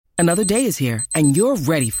Another day is here, and you're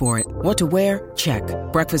ready for it. What to wear? Check.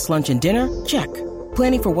 Breakfast, lunch, and dinner? Check.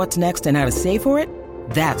 Planning for what's next and how to save for it?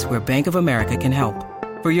 That's where Bank of America can help.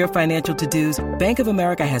 For your financial to-dos, Bank of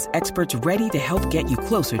America has experts ready to help get you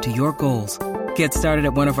closer to your goals. Get started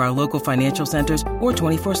at one of our local financial centers or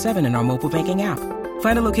 24/7 in our mobile banking app.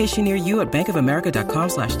 Find a location near you at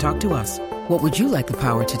bankofamerica.com/talktous. What would you like the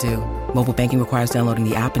power to do? Mobile banking requires downloading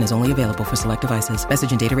the app and is only available for select devices.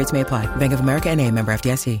 Message and data rates may apply. Bank of America N.A., member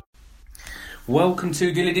FDIC. Welcome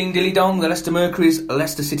to Dilly Ding Dilly Dong, the Leicester Mercury's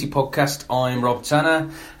Leicester City podcast. I'm Rob Tanner,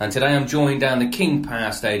 and today I'm joined down the King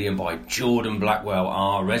Power Stadium by Jordan Blackwell,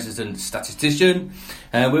 our resident statistician.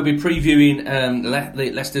 We'll be previewing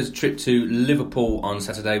Leicester's trip to Liverpool on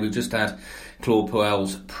Saturday. We've just had Claude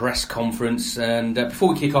Puel's press conference, and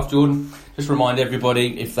before we kick off, Jordan, just remind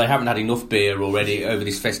everybody, if they haven't had enough beer already over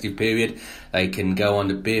this festive period, they can go on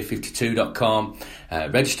to beer52.com,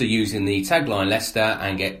 register using the tagline Leicester,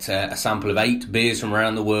 and get a sample of 8 beers from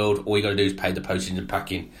around the world. All you got to do is pay the postage and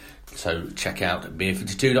packing. So check out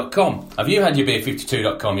beer52.com. Have you had your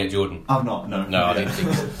beer52.com yet, Jordan? I've not, no. No, I didn't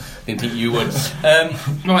think you would.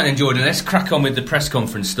 Right then, Jordan, let's crack on with the press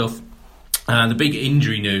conference stuff. The big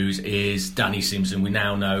injury news is Danny Simpson. We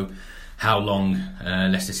now know how long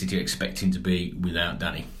Leicester City are expecting to be without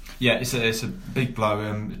Danny. Yeah, it's a big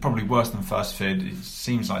blow. It's probably worse than first feared. It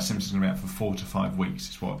seems like Simpson's going to be out for 4 to 5 weeks,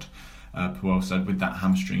 is what Puel said, with that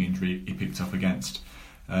hamstring injury he picked up against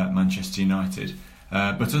Manchester United.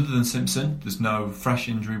 But other than Simpson, there's no fresh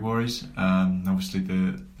injury worries. Obviously,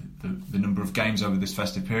 the number of games over this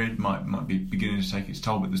festive period might be beginning to take its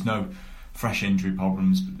toll, but there's no fresh injury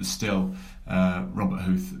problems. But there's still Robert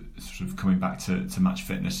Huth sort of coming back to match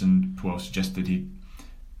fitness, and Puel suggested he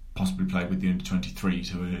possibly play with the under-23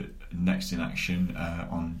 to next in action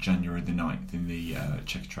on January the 9th in the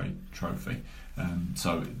Checkatrade Trophy.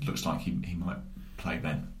 So it looks like he might play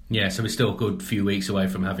then. Yeah, so we're still a good few weeks away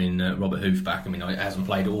from having Robert Huth back. I mean, he hasn't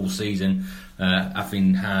played all season,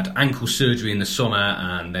 having had ankle surgery in the summer,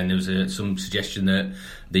 and then there was some suggestion that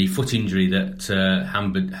the foot injury that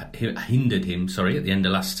hindered him at the end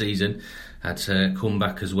of last season had come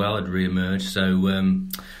back as well, had re-emerged. So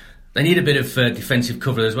they need a bit of defensive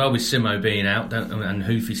cover as well, with Simo being out and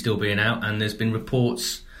Hoofy still being out. And there's been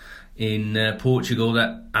reports in Portugal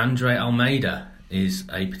that Andre Almeida is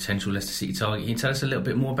a potential Leicester City target. Can you tell us a little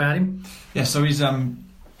bit more about him? Yeah, so he's a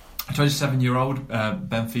 27-year-old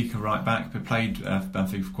Benfica right back, but played for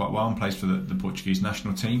Benfica for quite a while and plays for the Portuguese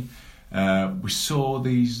national team. We saw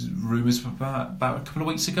these rumours about a couple of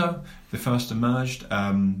weeks ago. They first emerged,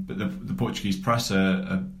 but the Portuguese press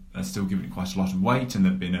are still giving it quite a lot of weight, and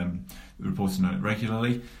they've been reporting on it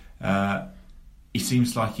regularly. He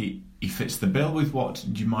seems like he fits the bill with what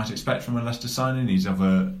you might expect from a Leicester signing. He's of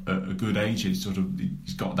a good age. He's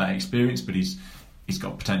got that experience, but he's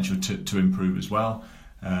got potential to improve as well.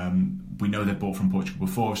 We know they've bought from Portugal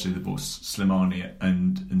before, so they bought Slimani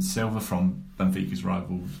and Silva from Benfica's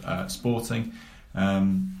rival Sporting,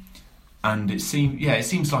 and it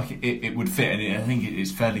seems like it would fit. And I think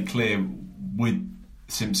it's fairly clear with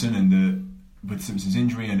Simpson and with Simpson's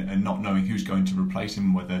injury and not knowing who's going to replace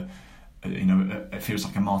him, whether it feels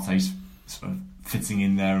like Amate's sort of fitting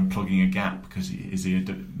in there and plugging a gap, because is he a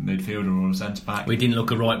midfielder or a centre back? We didn't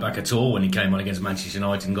look a right back at all when he came on against Manchester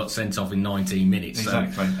United and got sent off in 19 minutes.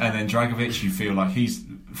 Exactly. So. And then Dragovic, you feel like he's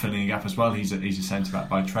filling a gap as well. He's a centre back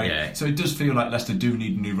by trade. Yeah. So it does feel like Leicester do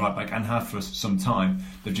need a new right back, and have for some time.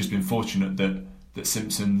 They've just been fortunate that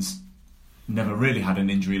Simpson's never really had an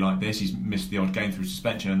injury like this. He's missed the odd game through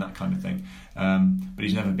suspension and that kind of thing, but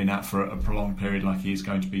he's never been out for a prolonged period like he is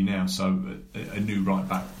going to be now. So a new right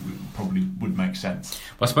back probably would make sense.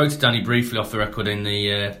 Well, I spoke to Danny briefly off the record in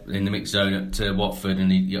the mixed zone at Watford,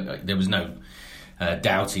 and there was no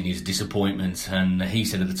doubting his disappointment. And he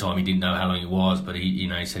said at the time he didn't know how long it was, but he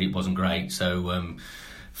said it wasn't great. So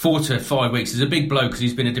 4 to 5 weeks is a big blow, because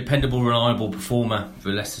he's been a dependable, reliable performer for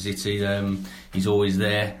Leicester City. He's always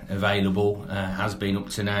there, available, has been up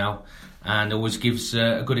to now, and always gives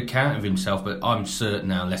a good account of himself. But I'm certain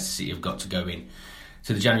now Leicester City have got to go in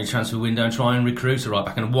to the January transfer window and try and recruit a right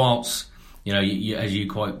back. And whilst, as you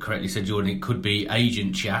quite correctly said, Jordan, it could be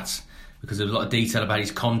agent chat, because there's a lot of detail about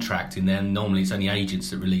his contract in there, and normally it's only agents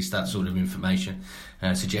that release that sort of information.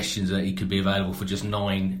 Suggestions that he could be available for just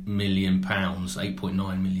 £9 million,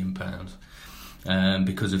 £8.9 million,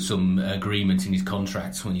 because of some agreement in his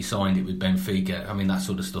contract when he signed it with Benfica. I mean, that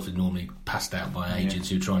sort of stuff is normally passed out by agents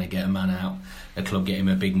who are trying to get a man out, a club get him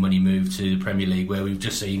a big money move to the Premier League, where we've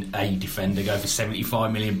just seen a defender go for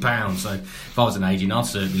 £75 million. So if I was an agent, I'd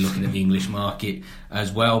certainly be looking at the English market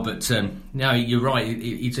as well. But no, you're right,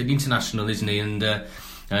 it's an international, isn't he? And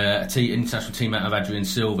international teammate of Adrien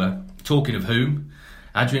Silva. Talking of whom,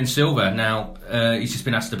 Adrien Silva. Now he's just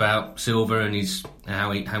been asked about Silva and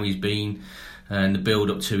how he's been. And the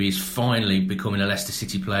build-up to his finally becoming a Leicester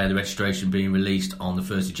City player, the registration being released on the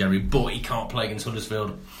 1st of January. But he can't play against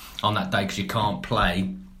Huddersfield on that day because you can't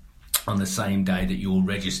play on the same day that you're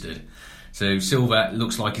registered. So Silva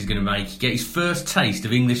looks like he's going to get his first taste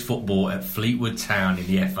of English football at Fleetwood Town in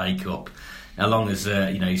the FA Cup, as long as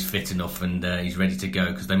he's fit enough and he's ready to go,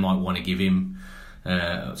 because they might want to give him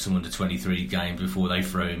some under-23 games before they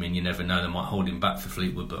throw him in. You never know, they might hold him back for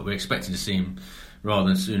Fleetwood, but we're expecting to see him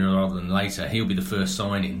sooner rather than later. He'll be the first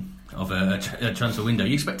signing of a transfer window. Are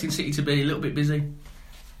you expecting City to be a little bit busy?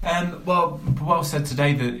 Well, Puel said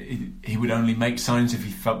today that he would only make signings if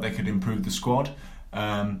he felt they could improve the squad,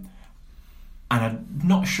 and I'm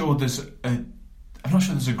not sure there's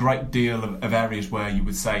a great deal of areas where you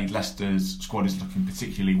would say Leicester's squad is looking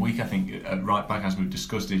particularly weak. I think at right back, as we've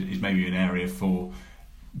discussed, is maybe an area for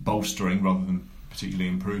bolstering rather than particularly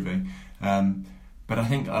improving. But I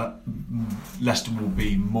think Leicester will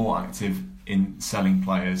be more active in selling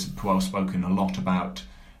players. Puel's spoken a lot about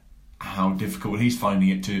how difficult he's finding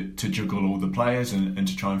it to juggle all the players and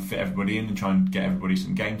to try and fit everybody in and try and get everybody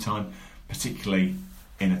some game time, particularly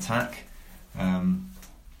in attack.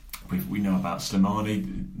 We know about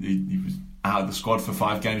Slimani. He was out of the squad for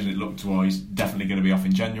 5 games and it looked, well, he's definitely going to be off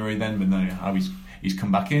in January then, but now how he's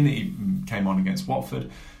come back in. He came on against Watford,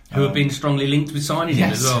 who have been strongly linked with signing him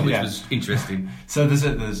as well, which was interesting. So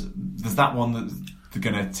there's that one that they're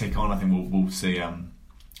going to take on. I think we'll see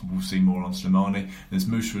more on Slimani. There's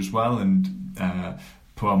Musa as well, and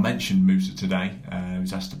Puel mentioned Musa today. He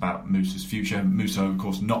was asked about Musa's future. Musa, of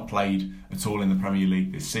course, not played at all in the Premier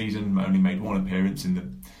League this season. Only made 1 appearance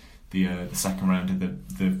in the second round of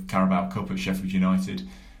the Carabao Cup at Sheffield United.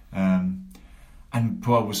 And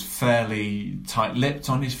Puel was fairly tight-lipped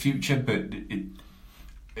on his future, but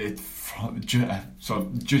sort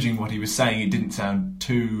of judging what he was saying, it didn't sound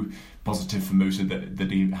too positive for Musa that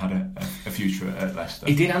he had a future at Leicester.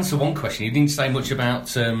 He did answer one question. He didn't say much about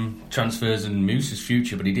transfers and Musa's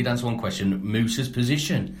future, but he did answer one question: Musa's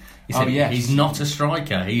position. He said he's not a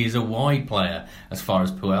striker; he is a wide player, as far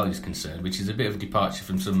as Puel is concerned, which is a bit of a departure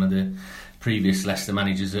from some of the previous Leicester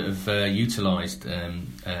managers that have utilised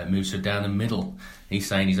Musa down the middle. He's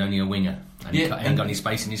saying he's only a winger and he ain't got any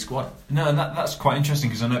space in his squad. No, and that's quite interesting,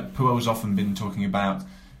 because I know Puel's often been talking about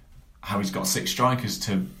how he's got 6 strikers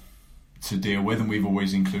to deal with, and we've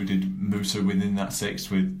always included Musa within that 6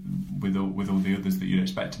 with all the others that you'd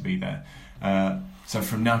expect to be there. So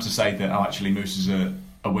from now to say that actually Musa's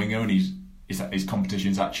a winger and his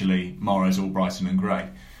competition's actually Mahrez, Albrighton and Gray,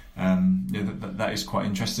 that is quite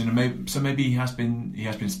interesting. And maybe he has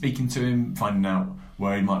been speaking to him, finding out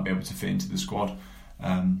where he might be able to fit into the squad,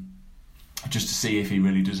 just to see if he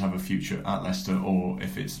really does have a future at Leicester, or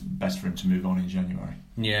if it's best for him to move on in January.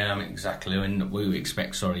 Yeah, I mean, exactly. And we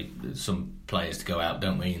expect, some players to go out,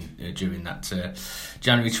 don't we, during that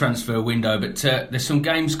January transfer window. But there's some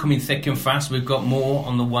games coming thick and fast. We've got more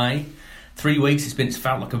on the way. 3 weeks, it's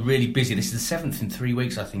felt like a really busy. This is the 7th in 3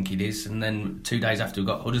 weeks, I think it is. And then 2 days after, we've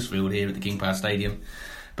got Huddersfield here at the King Power Stadium.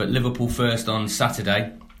 But Liverpool first on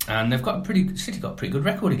Saturday. And City got a pretty good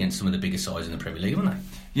record against some of the bigger sides in the Premier League, haven't they?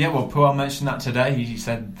 Yeah, well, Puel mentioned that today. He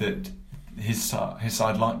said that his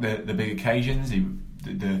side liked the big occasions,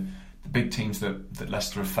 the big teams that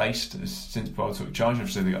Leicester have faced since Puel took charge.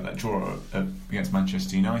 Obviously, they got that draw against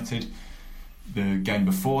Manchester United. The game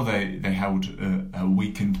before, they held a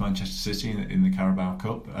weakened Manchester City in the Carabao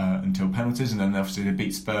Cup until penalties, and then obviously they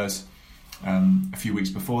beat Spurs a few weeks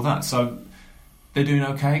before that. So they're doing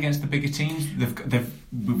okay against the bigger teams.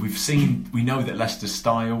 We know that Leicester's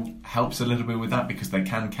style helps a little bit with that, because they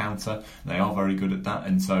can counter. They are very good at that,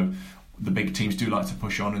 and so the big teams do like to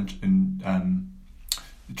push on and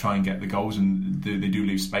try and get the goals, and they do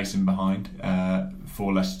leave space in behind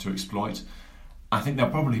for Leicester to exploit. I think they'll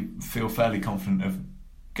probably feel fairly confident of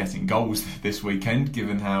getting goals this weekend,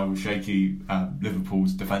 given how shaky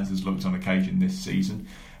Liverpool's defence has looked on occasion this season.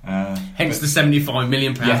 Hence the £75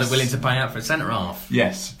 million they're willing to pay out for a centre-half.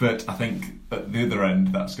 Yes, but I think at the other end,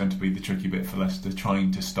 that's going to be the tricky bit for Leicester,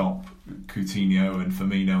 trying to stop Coutinho and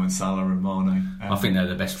Firmino and Salah and Mane. I think they're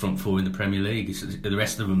the best front four in the Premier League. It's the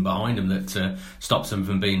rest of them behind them that stops them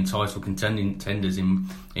from being title contenders, in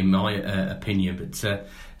my opinion. But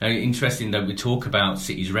interesting that we talk about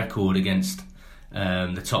City's record against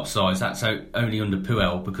the top sides. That's only under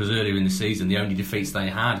Puel, because earlier in the season the only defeats they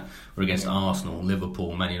had were against Arsenal,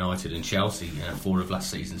 Liverpool, Man United and Chelsea, 4 of last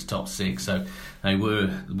season's top 6. So they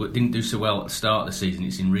didn't do so well at the start of the season.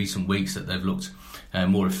 It's in recent weeks that they've looked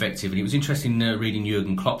more effective. And it was interesting reading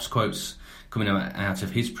Jurgen Klopp's quotes coming out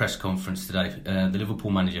of his press conference today, the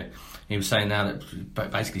Liverpool manager, he was saying now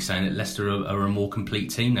that basically saying that Leicester are a more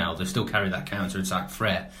complete team now. They still carry that counter-attack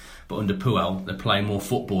threat, but under Puel, they play more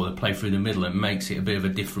football. They play through the middle, and makes it a bit of a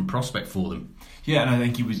different prospect for them. Yeah, and I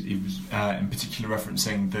think he was in particular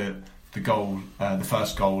referencing the goal, the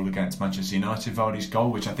first goal against Manchester United, Vardy's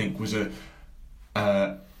goal, which I think was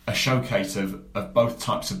a showcase of both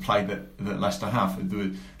types of play that Leicester have.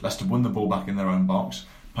 Leicester won the ball back in their own box,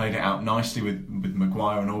 played it out nicely with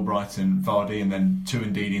Maguire and Albright and Vardy, and then to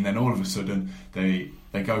Ndidi, and then all of a sudden they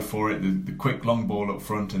go for it, the quick long ball up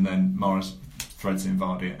front, and then Morris threads in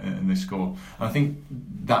Vardy and they score. And I think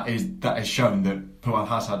that is shown that Puel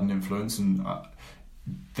has had an influence, and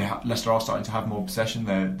Leicester are starting to have more possession.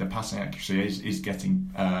 Their passing accuracy is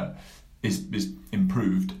getting is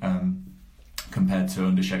improved compared to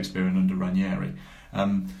under Shakespeare and under Ranieri.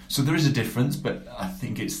 So there is a difference, but I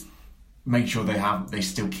think it's make sure they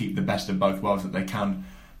still keep the best of both worlds, that they can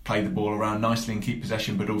play the ball around nicely and keep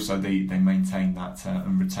possession, but also they maintain that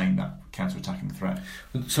and retain that counter-attacking threat.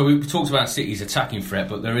 So we talked about City's attacking threat,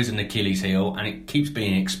 but there is an Achilles heel, and it keeps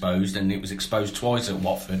being exposed, and it was exposed twice at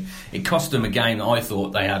Watford. It cost them a game that I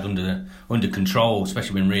thought they had under control,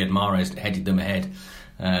 especially when Riyad Mahrez headed them ahead.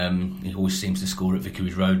 He always seems to score at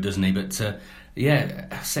Vicarage Road, doesn't he? But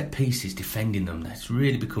set pieces, defending them, that's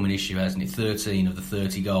really become an issue, hasn't it? 13 of the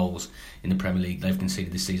 30 goals in the Premier League they've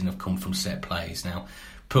conceded this season have come from set plays. Now,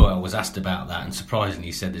 Puel was asked about that, and surprisingly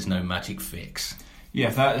he said there's no magic fix. Yeah,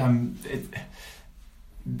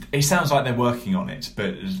 it sounds like they're working on it,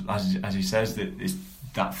 but as he says,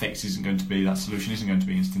 that fix isn't going to be, that solution isn't going to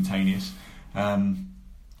be instantaneous.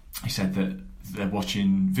 He said that they're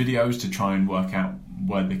watching videos to try and work out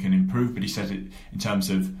where they can improve, but he said it in terms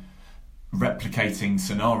of replicating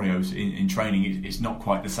scenarios in training, it's not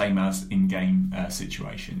quite the same as in-game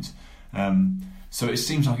situations. So it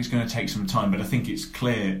seems like it's going to take some time, but I think it's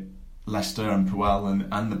clear Leicester and Puel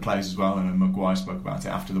and the players as well, and Maguire spoke about it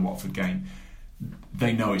after the Watford game,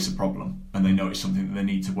 they know it's a problem and they know it's something that they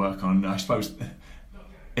need to work on. And I suppose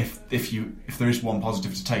if there is one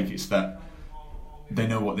positive to take, it's that they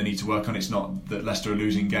know what they need to work on. It's not that Leicester are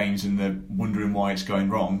losing games and they're wondering why it's going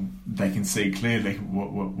wrong. They can see clearly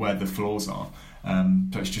where the flaws are.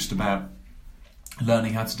 So it's just about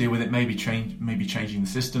learning how to deal with it, maybe changing the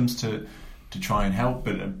systems to try and help.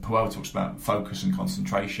 But Puel talks about focus and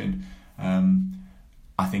concentration.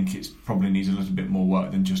 I think it probably needs a little bit more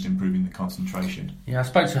work than just improving the concentration. Yeah, I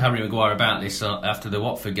spoke to Harry Maguire about this after the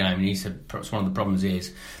Watford game, and he said perhaps one of the problems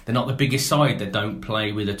is they're not the biggest side. They don't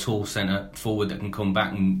play with a tall centre forward that can come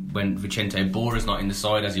back, and when Vicente Borra's not in the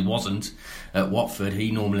side, as he wasn't at Watford,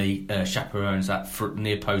 he normally chaperones that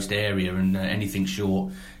near post area, and anything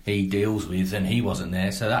short he deals with, and he wasn't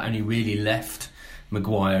there, so that only really left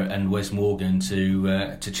Maguire and Wes Morgan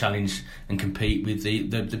to challenge and compete with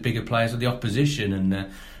the bigger players of the opposition, and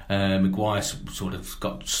Maguire sort of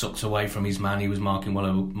got sucked away from his man. He was marking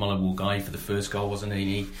Mulawal Guy for the first goal, wasn't he? And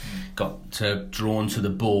he got drawn to the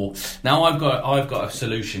ball. Now I've got a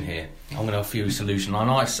solution here. I'm going to offer you a solution. And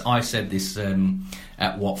I said this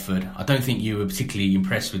at Watford. I don't think you were particularly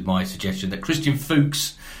impressed with my suggestion that Christian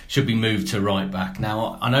Fuchs should be moved to right back.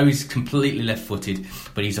 Now, I know he's completely left-footed,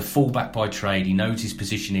 but he's a full-back by trade. He knows his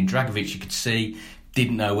position. In Dragovic, you could see,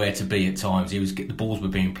 didn't know where to be at times. The balls were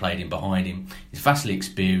being played in behind him. He's vastly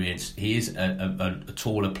experienced. He is a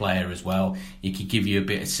taller player as well. He could give you a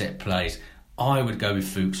bit of set plays. I would go with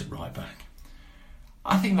Fuchs at right back.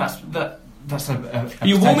 I think that's a Are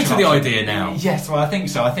you warming to the idea now? Yes, well, I think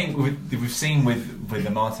so. I think we've seen with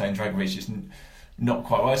Amate and Dragovic, it's not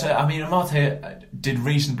quite right. So, I mean, Amate did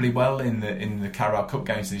reasonably well in the Carabao Cup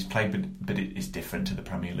games that he's played, but it is different to the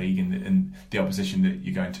Premier League and the opposition that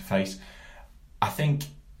you're going to face. I think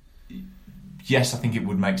it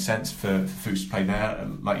would make sense for Fuchs to play there.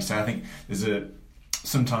 Like you say, I think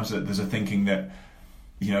sometimes there's a thinking that,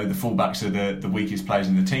 you know, the fullbacks are the weakest players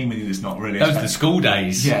in the team, and it's not really. Those are the school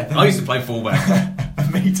days. Yeah, I used to play fullback.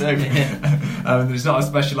 Me too. It's not a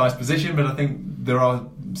specialised position, but I think there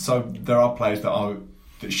are players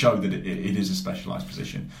that show that it is a specialised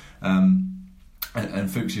position, and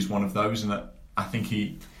Fuchs is one of those, and I think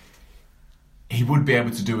he would be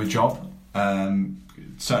able to do a job.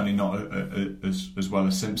 Certainly not as well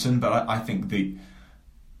as Simpson, but I think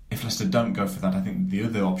if Leicester don't go for that, I think the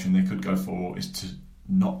other option they could go for is to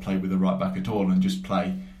not play with a right back at all and just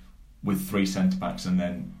play with 3 centre backs and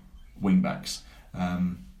then wing backs.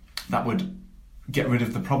 That would get rid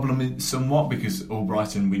of the problem somewhat, because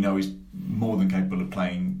Albrighton, we know, is more than capable of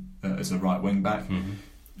playing as a right wing back.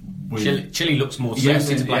 Mm-hmm. Chile looks more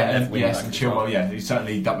thirsty to play left wing. Yes, and Chilwell,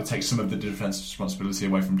 certainly that would take some of the defensive responsibility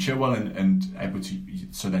away from Chilwell and able to.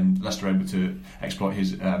 So then Leicester are able to exploit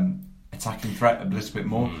his attacking threat a little bit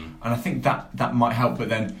more, and I think that might help. But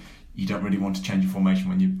then you don't really want to change your formation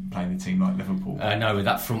when you're playing a team like Liverpool. No, with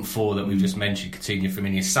that front four that we've just mentioned, Coutinho,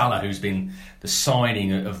 Firmino, Salah, who's been the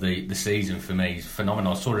signing of the season for me, he's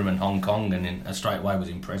phenomenal. I saw him in Hong Kong and straight away was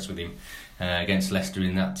impressed with him against Leicester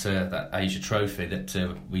in that Asia Trophy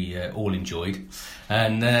that we all enjoyed.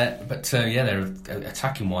 And but they're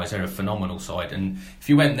attacking wise, they're a phenomenal side. And if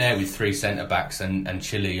you went there with three centre backs and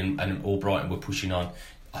Chile and Albrighton were pushing on,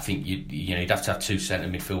 I think you'd have to have two centre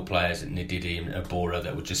midfield players, Ndidi and Abora,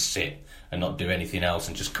 that would just sit and not do anything else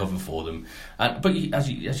and just cover for them. But as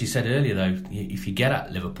you said earlier, though, if you get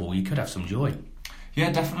at Liverpool, you could have some joy.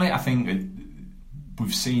 Yeah, definitely. I think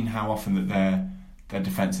we've seen how often that their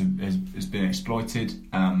defence has been exploited,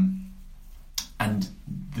 and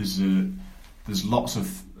there's lots of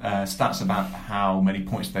stats about how many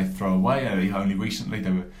points they throw away. Only recently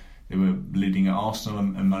they were leading at Arsenal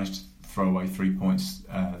and managed to throw away 3 points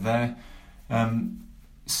there.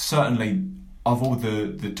 Certainly, of all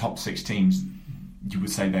the top six teams, you would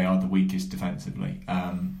say they are the weakest defensively.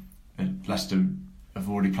 Leicester have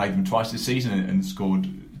already played them twice this season and scored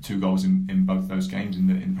 2 goals in both those games in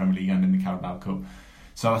the Premier League and in the Carabao Cup.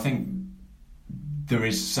 So I think there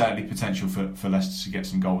is certainly potential for Leicester to get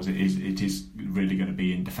some goals. It is really going to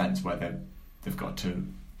be in defence where they've got to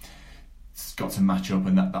match up,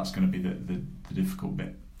 and that's going to be the difficult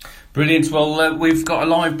bit. Brilliant. Well, we've got a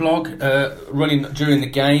live blog running during the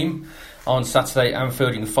game on Saturday at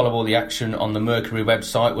Anfield. You can follow all the action on the Mercury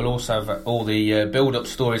website. We'll also have all the build-up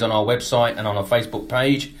stories on our website and on our Facebook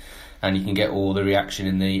page. And you can get all the reaction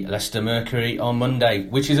in the Leicester Mercury on Monday,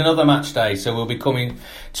 which is another match day. So we'll be coming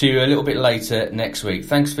to you a little bit later next week.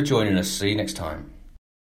 Thanks for joining us. See you next time.